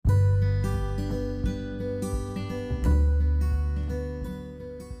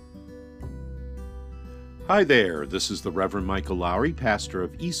Hi there, this is the Reverend Michael Lowry, pastor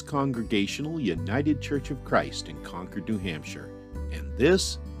of East Congregational United Church of Christ in Concord, New Hampshire, and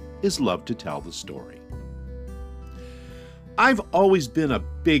this is Love to Tell the Story. I've always been a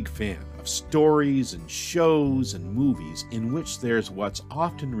big fan of stories and shows and movies in which there's what's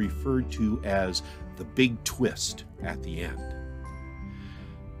often referred to as the big twist at the end.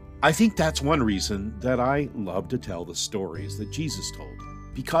 I think that's one reason that I love to tell the stories that Jesus told.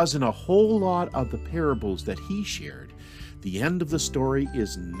 Because in a whole lot of the parables that he shared, the end of the story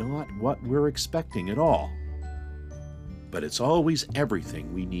is not what we're expecting at all. But it's always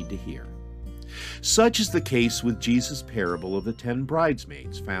everything we need to hear. Such is the case with Jesus' parable of the 10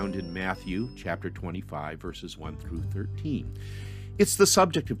 bridesmaids, found in Matthew chapter 25, verses 1 through 13. It's the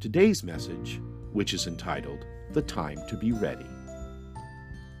subject of today's message, which is entitled, The Time to Be Ready.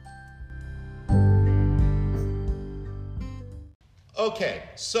 Okay,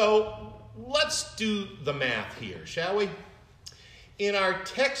 so let's do the math here, shall we? In our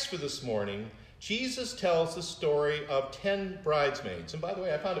text for this morning, Jesus tells the story of 10 bridesmaids. And by the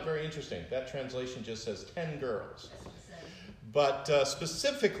way, I found it very interesting. That translation just says 10 girls. But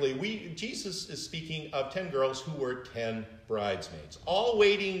specifically, Jesus is speaking of 10 girls who were 10 bridesmaids, all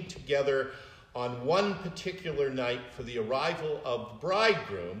waiting together on one particular night for the arrival of the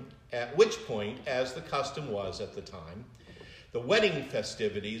bridegroom, at which point, as the custom was at the time, the wedding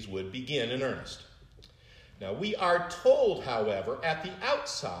festivities would begin in earnest. Now, we are told, however, at the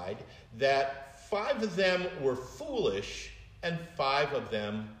outside that 5 of them were foolish and 5 of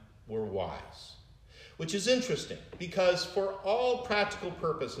them were wise, which is interesting because for all practical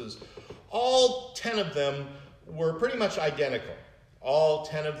purposes, all 10 of them were pretty much identical. All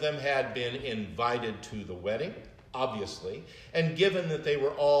 10 of them had been invited to the wedding, obviously, and given that they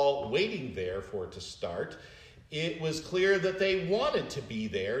were all waiting there for it to start, it was clear that they wanted to be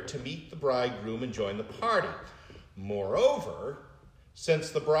there to meet the bridegroom and join the party. Moreover, since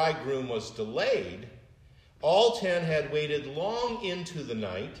the bridegroom was delayed, all 10 had waited long into the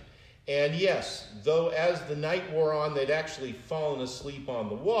night, and yes, though as the night wore on they'd actually fallen asleep on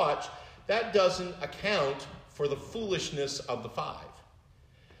the watch, that doesn't account for the foolishness of the 5.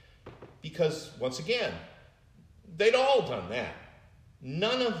 Because, once again, they'd all done that.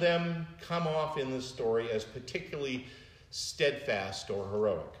 None of them come off in this story as particularly steadfast or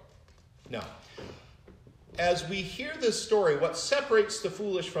heroic. Now, as we hear this story, what separates the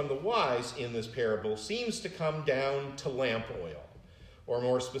foolish from the wise in this parable seems to come down to lamp oil, or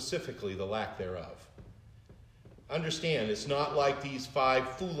more specifically, the lack thereof. Understand, it's not like these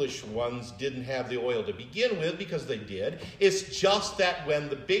 5 foolish ones didn't have the oil to begin with, because they did. It's just that when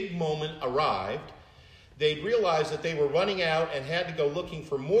the big moment arrived, they'd realized that they were running out and had to go looking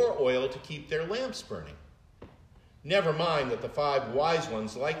for more oil to keep their lamps burning. Never mind that the 5 wise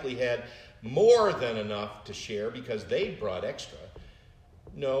ones likely had more than enough to share because they'd brought extra.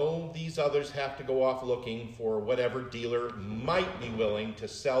 No, these others have to go off looking for whatever dealer might be willing to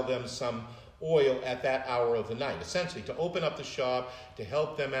sell them some oil at that hour of the night, essentially to open up the shop to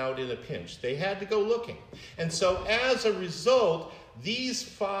help them out in a pinch. They had to go looking. And so as a result, these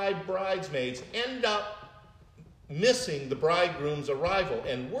 5 bridesmaids end up missing the bridegroom's arrival.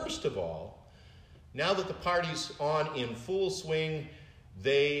 And worst of all, now that the party's on in full swing,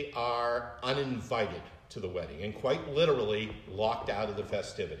 they are uninvited to the wedding and quite literally locked out of the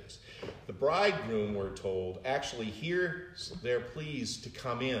festivities. The bridegroom, we're told, actually hears their pleas to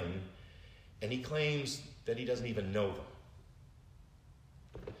come in, and he claims that he doesn't even know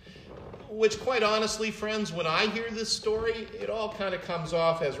them. Which, quite honestly, friends, when I hear this story, it all kind of comes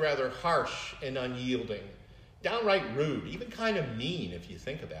off as rather harsh and unyielding. Downright rude, even kind of mean if you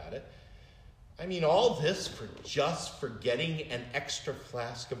think about it. I mean, all this for just getting an extra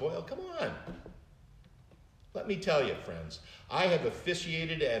flask of oil? Come on. Let me tell you, friends, I have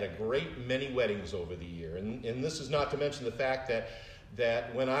officiated at a great many weddings over the year. And this is not to mention the fact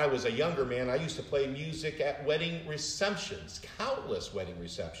that when I was a younger man, I used to play music at wedding receptions, countless wedding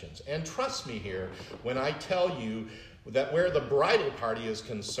receptions. And trust me here when I tell you that where the bridal party is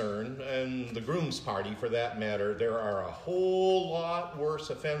concerned, and the groom's party for that matter, there are a whole lot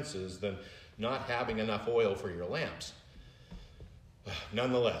worse offenses than not having enough oil for your lamps.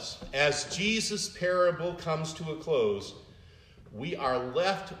 Nonetheless, as Jesus' parable comes to a close, we are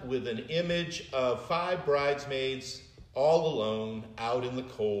left with an image of 5 bridesmaids all alone, out in the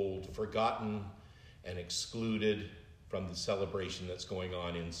cold, forgotten and excluded from the celebration that's going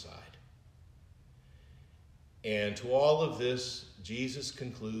on inside. And to all of this, Jesus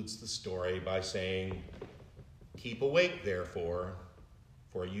concludes the story by saying, "Keep awake, therefore,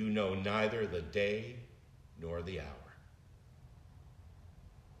 for you know neither the day nor the hour."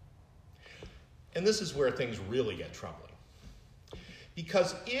 And this is where things really get troubling.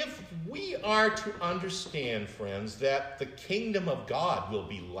 Because if we are to understand, friends, that the kingdom of God will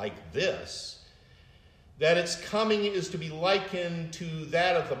be like this, that its coming is to be likened to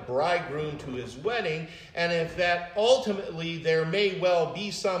that of the bridegroom to his wedding, and if that ultimately there may well be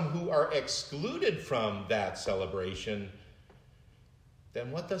some who are excluded from that celebration,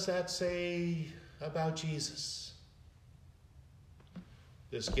 then what does that say about Jesus?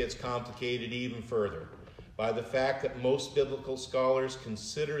 This gets complicated even further by the fact that most biblical scholars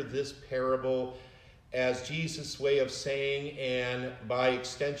consider this parable as Jesus' way of saying, and by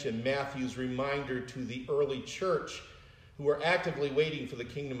extension, Matthew's reminder to the early church who were actively waiting for the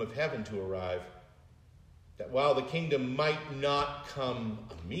kingdom of heaven to arrive, that while the kingdom might not come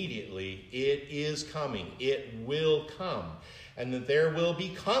immediately, it is coming. It will come. And that there will be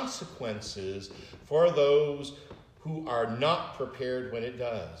consequences for those who are not prepared when it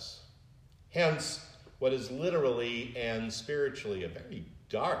does. Hence, what is literally and spiritually a very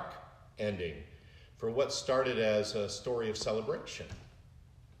dark ending for what started as a story of celebration.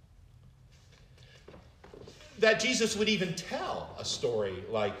 That Jesus would even tell a story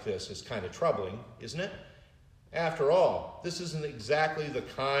like this is kind of troubling, isn't it? After all, this isn't exactly the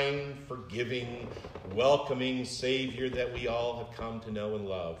kind, forgiving, welcoming Savior that we all have come to know and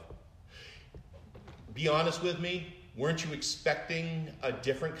love. Be honest with me, weren't you expecting a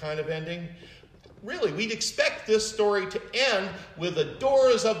different kind of ending? Really, we'd expect this story to end with the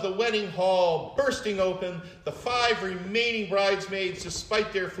doors of the wedding hall bursting open, the 5 remaining bridesmaids,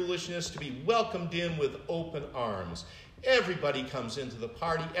 despite their foolishness, to be welcomed in with open arms. Everybody comes into the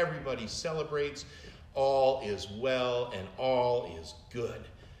party, everybody celebrates, all is well and all is good.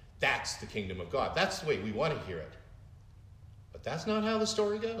 That's the kingdom of God. That's the way we want to hear it. But that's not how the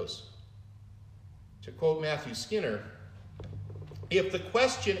story goes. To quote Matthew Skinner, if the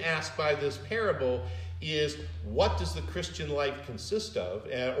question asked by this parable is, what does the Christian life consist of,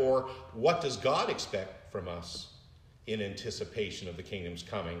 or what does God expect from us in anticipation of the kingdom's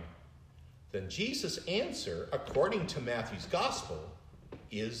coming, then Jesus' answer, according to Matthew's gospel,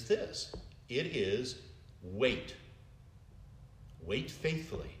 is this. It is wait. Wait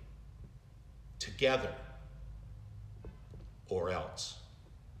faithfully, together, or else.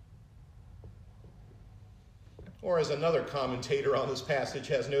 Or as another commentator on this passage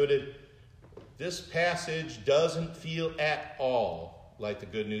has noted, this passage doesn't feel at all like the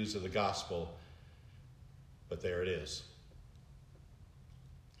good news of the gospel, but there it is.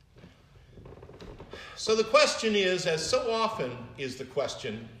 So the question is, as so often is the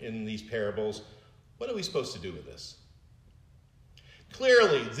question in these parables, what are we supposed to do with this?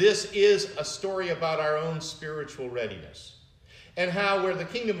 Clearly, this is a story about our own spiritual readiness, and how, where the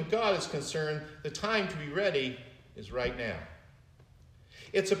kingdom of God is concerned, the time to be ready is right now.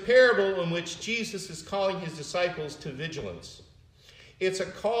 It's a parable in which Jesus is calling his disciples to vigilance. It's a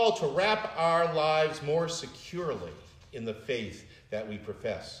call to wrap our lives more securely in the faith that we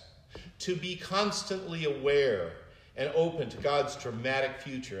profess, to be constantly aware and open to God's dramatic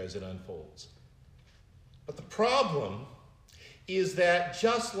future as it unfolds. But the problem is that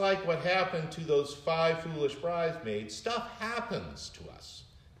just like what happened to those 5 foolish bridesmaids, stuff happens to us.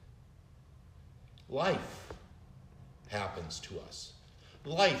 Life happens to us.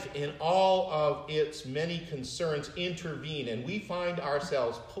 Life in all of its many concerns intervene, and we find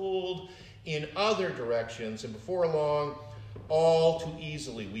ourselves pulled in other directions, and before long, all too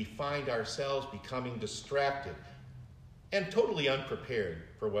easily, we find ourselves becoming distracted and totally unprepared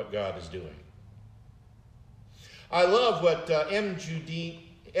for what God is doing. I love what M.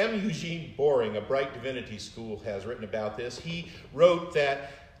 Eugene Boring, a Bright Divinity School, has written about this. He wrote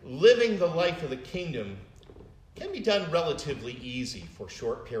that living the life of the kingdom can be done relatively easy for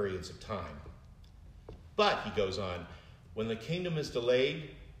short periods of time. But, he goes on, when the kingdom is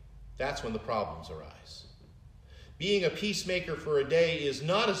delayed, that's when the problems arise. Being a peacemaker for a day is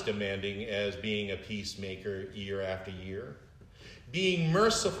not as demanding as being a peacemaker year after year. Being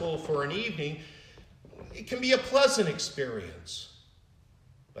merciful for an evening, it can be a pleasant experience.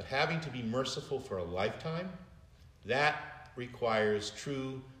 But having to be merciful for a lifetime, that requires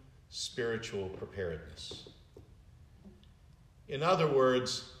true spiritual preparedness. In other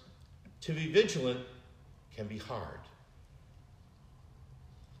words, to be vigilant can be hard.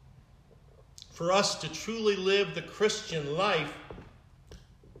 For us to truly live the Christian life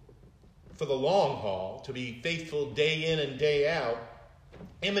for the long haul, to be faithful day in and day out,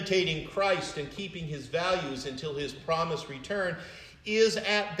 imitating Christ and keeping his values until his promised return, is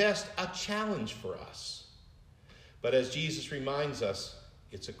at best a challenge for us. But as Jesus reminds us,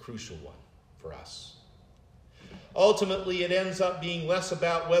 it's a crucial one for us. Ultimately, it ends up being less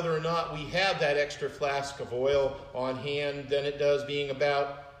about whether or not we have that extra flask of oil on hand than it does being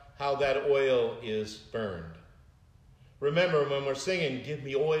about how that oil is burned. Remember, when we're singing, "Give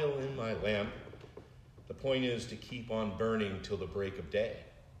me oil in my lamp," the point is to keep on burning till the break of day.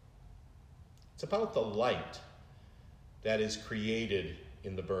 It's about the light that is created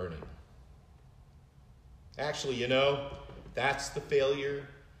in the burning. Actually, that's the failure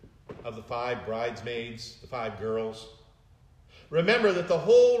of the 5 bridesmaids, the 5 girls. Remember that the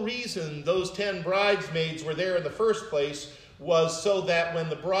whole reason those 10 bridesmaids were there in the first place was so that when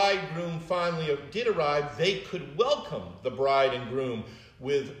the bridegroom finally did arrive, they could welcome the bride and groom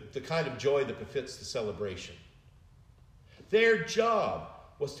with the kind of joy that befits the celebration. Their job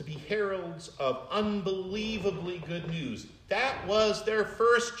was to be heralds of unbelievably good news. That was their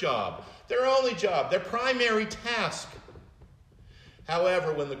first job, their only job, their primary task.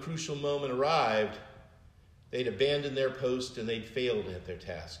 However, when the crucial moment arrived, they'd abandoned their post and they'd failed at their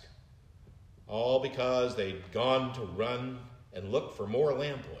task. All because they'd gone to run and look for more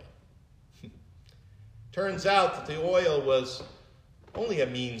lamp oil. Turns out that the oil was only a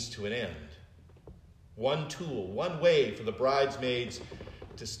means to an end. One tool, one way for the bridesmaids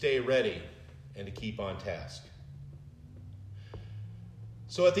to stay ready and to keep on task.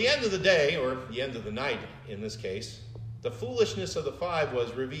 So at the end of the day, or the end of the night in this case, the foolishness of the 5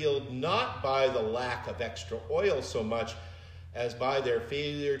 was revealed not by the lack of extra oil so much as by their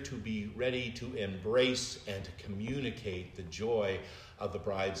failure to be ready to embrace and to communicate the joy of the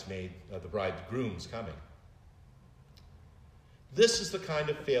bridegroom's coming. This is the kind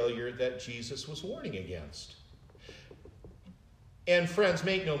of failure that Jesus was warning against. And friends,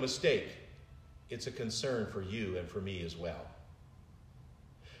 make no mistake, it's a concern for you and for me as well.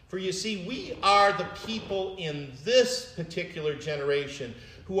 For you see, we are the people in this particular generation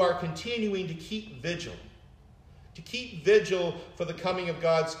who are continuing to keep vigil for the coming of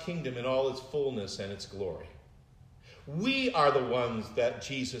God's kingdom in all its fullness and its glory. We are the ones that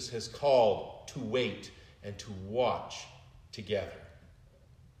Jesus has called to wait and to watch together.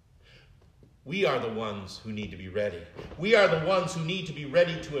 We are the ones who need to be ready. We are the ones who need to be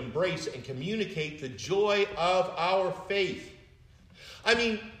ready to embrace and communicate the joy of our faith. I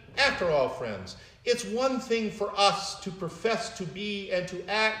mean, after all, friends, it's one thing for us to profess to be and to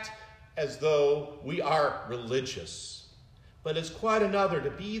act as though we are religious. But it's quite another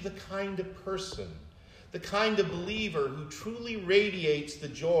to be the kind of person, the kind of believer who truly radiates the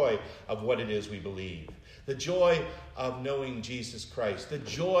joy of what it is we believe. The joy of knowing Jesus Christ, the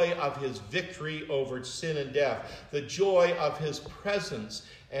joy of his victory over sin and death, the joy of his presence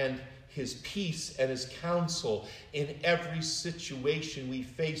and his peace and his counsel in every situation we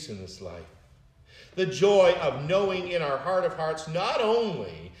face in this life. The joy of knowing in our heart of hearts not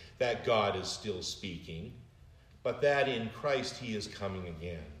only that God is still speaking, but that in Christ he is coming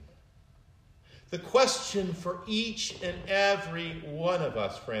again. The question for each and every one of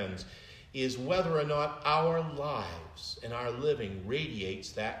us, friends, is whether or not our lives and our living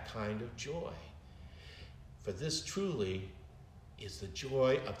radiates that kind of joy. For this truly is the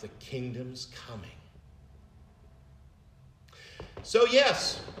joy of the kingdom's coming. So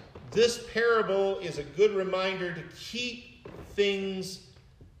yes, this parable is a good reminder to keep things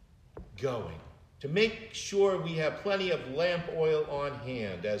going, to make sure we have plenty of lamp oil on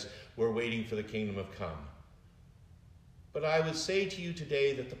hand as we're waiting for the kingdom of come. But I would say to you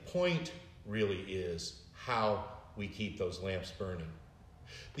today that the point really is how we keep those lamps burning.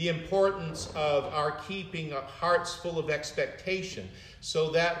 The importance of our keeping our hearts full of expectation so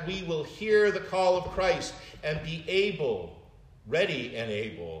that we will hear the call of Christ and be ready and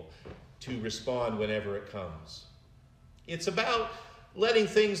able to respond whenever it comes. It's about letting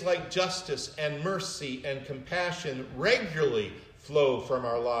things like justice and mercy and compassion regularly flow from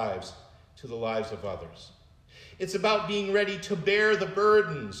our lives to the lives of others. It's about being ready to bear the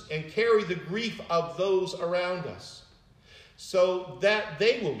burdens and carry the grief of those around us so that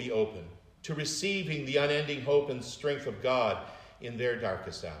they will be open to receiving the unending hope and strength of God in their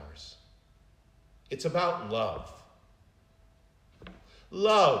darkest hours. It's about love.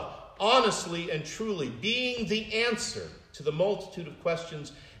 Love, honestly and truly, being the answer to the multitude of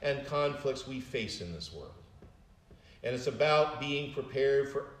questions and conflicts we face in this world. And it's about being prepared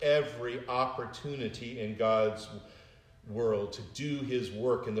for every opportunity in God's world to do his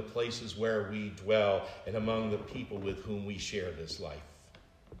work in the places where we dwell and among the people with whom we share this life.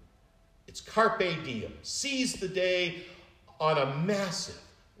 It's carpe diem. Seize the day on a massive,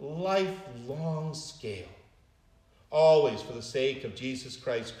 lifelong scale. Always for the sake of Jesus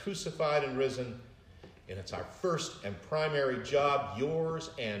Christ, crucified and risen. And it's our first and primary job,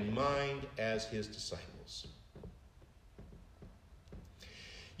 yours and mine as his disciples.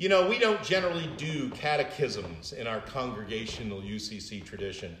 You know, we don't generally do catechisms in our congregational UCC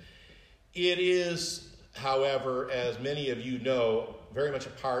tradition. It is, however, as many of you know, very much a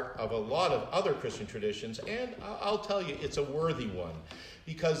part of a lot of other Christian traditions, and I'll tell you, it's a worthy one,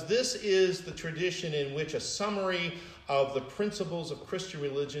 because this is the tradition in which a summary of the principles of Christian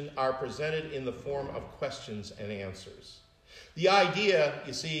religion are presented in the form of questions and answers. The idea,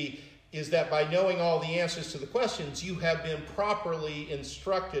 you see, is that by knowing all the answers to the questions, you have been properly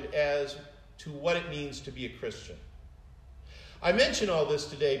instructed as to what it means to be a Christian. I mention all this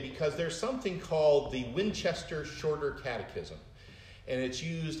today because there's something called the Winchester Shorter Catechism, and it's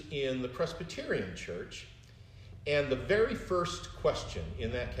used in the Presbyterian Church. And the very first question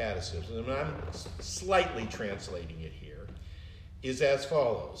in that catechism, and I'm slightly translating it here, is as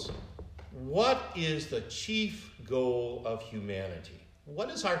follows. What is the chief goal of humanity?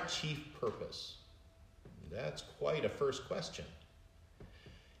 What is our chief purpose? That's quite a first question.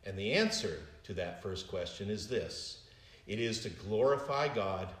 And the answer to that first question is this. It is to glorify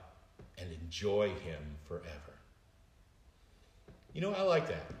God and enjoy him forever. You know, I like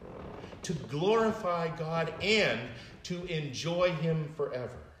that. To glorify God and to enjoy him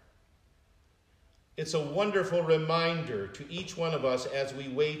forever. It's a wonderful reminder to each one of us as we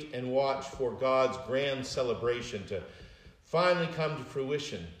wait and watch for God's grand celebration to finally come to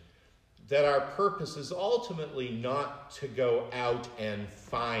fruition, that our purpose is ultimately not to go out and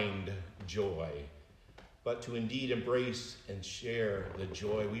find joy, but to indeed embrace and share the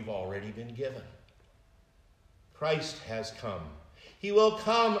joy we've already been given. Christ has come. He will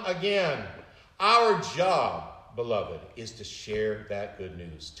come again. Our job, beloved, is to share that good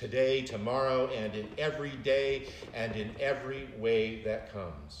news today, tomorrow, and in every day, and in every way that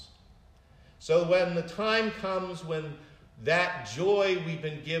comes. So when the time comes when that joy we've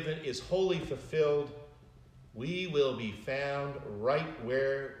been given is wholly fulfilled, we will be found right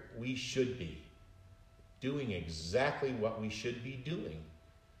where we should be, doing exactly what we should be doing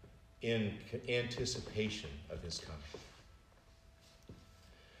in anticipation of his coming.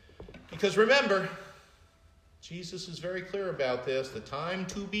 Because remember, Jesus is very clear about this. The time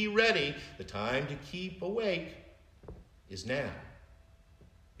to be ready, the time to keep awake is now.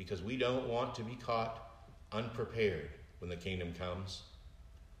 Because we don't want to be caught unprepared when the kingdom comes.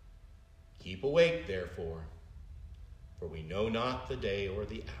 Keep awake, therefore, for we know not the day or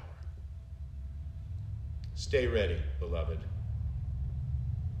the hour. Stay ready, beloved.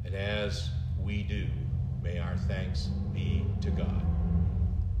 And as we do, may our thanks be to God.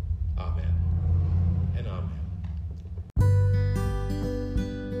 Amen and amen.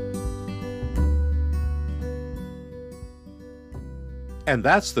 And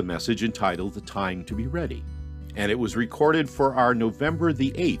that's the message entitled The Time to Be Ready. And it was recorded for our November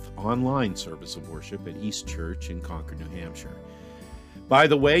the 8th online service of worship at East Church in Concord, New Hampshire. By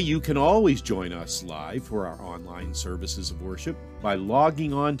the way, you can always join us live for our online services of worship by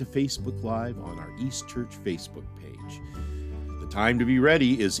logging on to Facebook Live on our East Church Facebook page. The Time to Be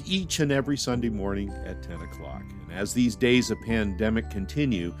Ready is each and every Sunday morning at 10 o'clock. And as these days of pandemic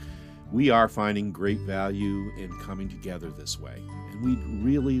continue, we are finding great value in coming together this way. And we'd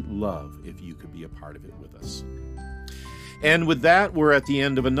really love if you could be a part of it with us. And with that, we're at the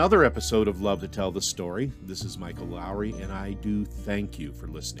end of another episode of Love to Tell the Story. This is Michael Lowry, and I do thank you for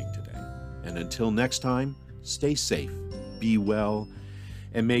listening today. And until next time, stay safe, be well,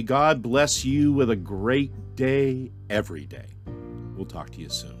 and may God bless you with a great day every day. We'll talk to you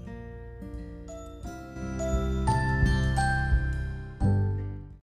soon.